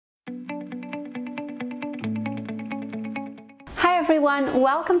everyone,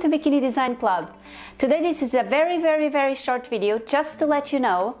 welcome to Bikini Design Club. Today this is a very short video just to let you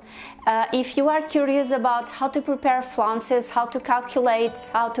know if you are curious about how to prepare flounces, how to calculate,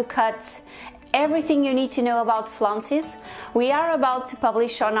 how to cut, everything you need to know about flounces. We are about to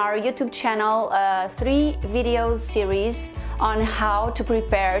publish on our YouTube channel 3 videos series on how to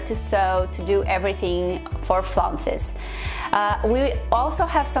prepare, to sew, to do everything for flounces. We also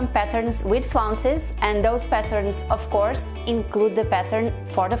have some patterns with flounces, and those patterns of course include the pattern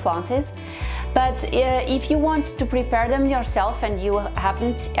for the flounces. But if you want to prepare them yourself and you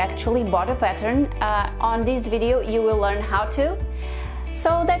haven't actually bought a pattern, on this video you will learn how to.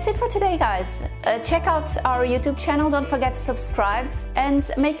 So that's it for today, guys. Check out our YouTube channel, don't forget to subscribe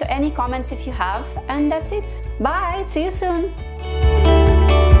and make any comments if you have, and that's it. Bye, see you soon!